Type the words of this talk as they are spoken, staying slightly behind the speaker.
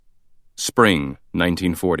Spring,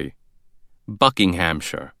 1940.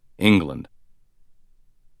 Buckinghamshire, England.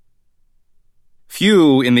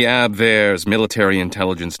 Few in the Abwehr's military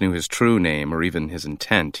intelligence knew his true name or even his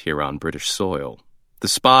intent here on British soil. The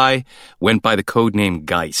spy went by the code name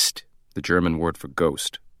Geist, the German word for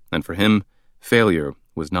ghost, and for him, failure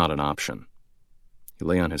was not an option. He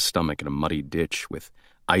lay on his stomach in a muddy ditch with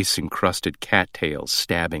ice-encrusted cattails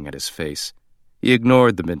stabbing at his face. He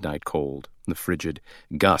ignored the midnight cold, the frigid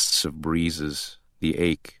gusts of breezes, the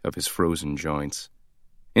ache of his frozen joints.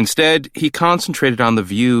 Instead, he concentrated on the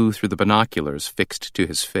view through the binoculars fixed to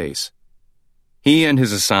his face. He and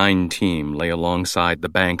his assigned team lay alongside the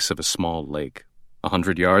banks of a small lake.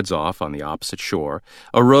 100 yards off, on the opposite shore,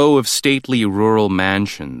 a row of stately rural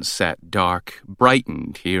mansions sat dark,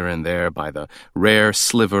 brightened here and there by the rare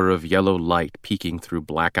sliver of yellow light peeking through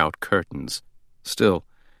blackout curtains. Still,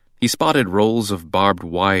 he spotted rolls of barbed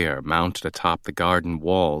wire mounted atop the garden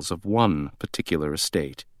walls of one particular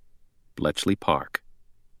estate, Bletchley Park.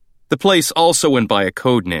 The place also went by a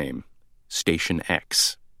code name, Station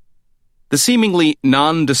X. The seemingly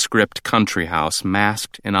nondescript country house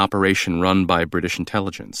masked an operation run by British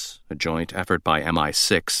intelligence, a joint effort by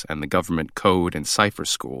MI6 and the Government Code and Cipher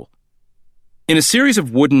School. In a series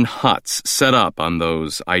of wooden huts set up on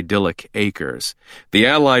those idyllic acres, the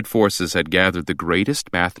Allied forces had gathered the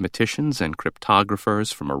greatest mathematicians and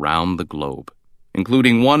cryptographers from around the globe,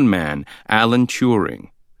 including one man, Alan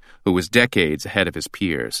Turing, who was decades ahead of his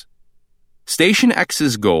peers. Station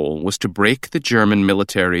X's goal was to break the German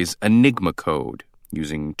military's Enigma code,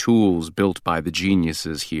 using tools built by the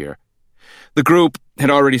geniuses here. The group had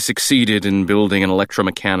already succeeded in building an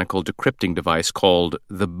electromechanical decrypting device called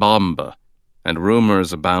the Bombe, and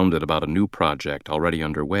rumors abounded about a new project already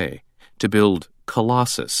underway to build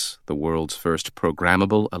Colossus, the world's first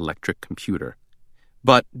programmable electric computer.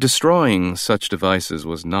 But destroying such devices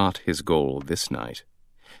was not his goal this night.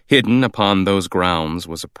 Hidden upon those grounds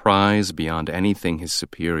was a prize beyond anything his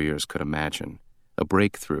superiors could imagine, a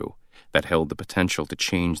breakthrough that held the potential to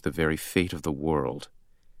change the very fate of the world.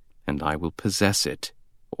 And I will possess it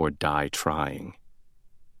or die trying.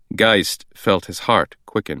 Geist felt his heart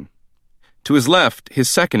quicken. To his left, his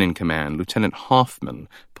second-in-command, Lieutenant Hoffman,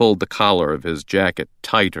 pulled the collar of his jacket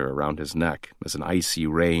tighter around his neck as an icy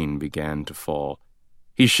rain began to fall.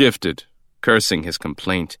 He shifted, cursing his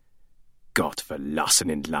complaint.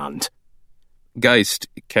 Gottverlassenen Land. Geist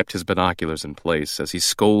kept his binoculars in place as he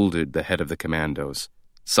scolded the head of the commandos.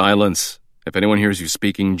 Silence! If anyone hears you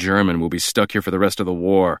speaking German, we'll be stuck here for the rest of the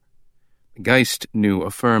war. Geist knew a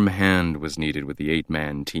firm hand was needed with the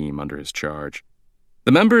 8-man team under his charge.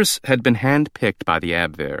 The members had been hand-picked by the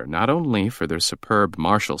Abwehr not only for their superb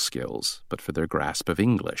martial skills, but for their grasp of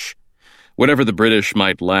English. Whatever the British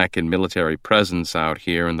might lack in military presence out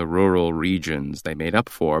here in the rural regions, they made up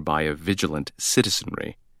for by a vigilant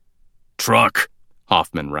citizenry. "Truck!"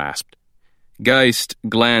 Hoffman rasped. Geist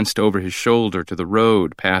glanced over his shoulder to the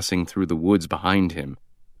road passing through the woods behind him.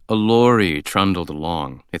 A lorry trundled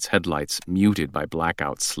along, its headlights muted by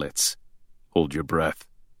blackout slits. "Hold your breath,"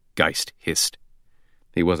 Geist hissed.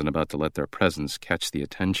 He wasn't about to let their presence catch the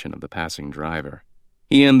attention of the passing driver.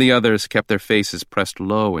 He and the others kept their faces pressed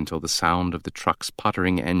low until the sound of the truck's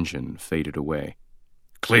puttering engine faded away.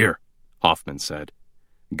 "Clear," Hoffman said.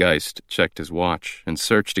 Geist checked his watch and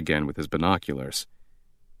searched again with his binoculars.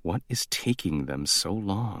 What is taking them so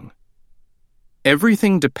long?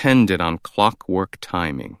 Everything depended on clockwork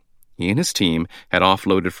timing. He and his team had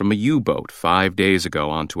offloaded from a U-boat 5 days ago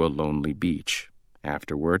onto a lonely beach.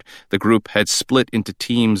 Afterward, the group had split into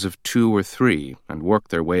teams of 2 or 3 and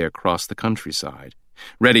worked their way across the countryside,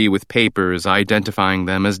 ready with papers identifying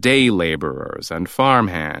them as day laborers and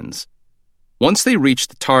farmhands. Once they reached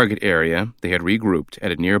the target area, they had regrouped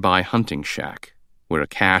at a nearby hunting shack, where a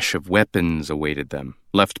cache of weapons awaited them,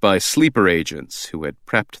 left by sleeper agents who had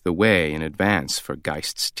prepped the way in advance for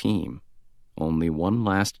Geist's team. Only one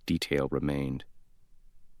last detail remained.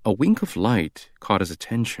 A wink of light caught his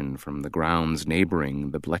attention from the grounds neighboring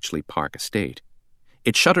the Bletchley Park estate.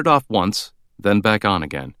 It shuttered off once, then back on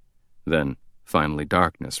again. Then, finally,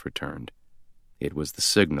 darkness returned. It was the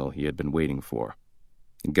signal he had been waiting for.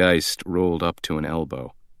 Geist rolled up to an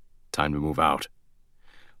elbow. Time to move out.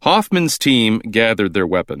 Hoffman's team gathered their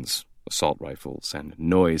weapons, assault rifles and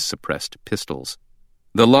noise-suppressed pistols.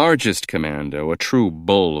 The largest commando, a true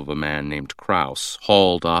bull of a man named Kraus,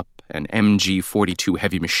 hauled up an MG-42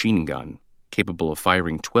 heavy machine gun, capable of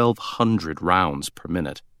firing 1,200 rounds per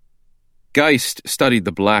minute. Geist studied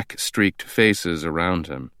the black-streaked faces around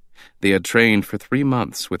him. They had trained for 3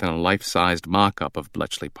 months within a life-sized mock-up of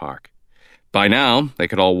Bletchley Park. By now, they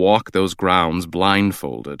could all walk those grounds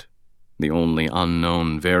blindfolded. The only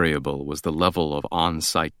unknown variable was the level of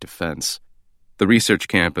on-site defense. The research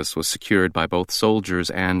campus was secured by both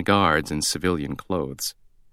soldiers and guards in civilian clothes.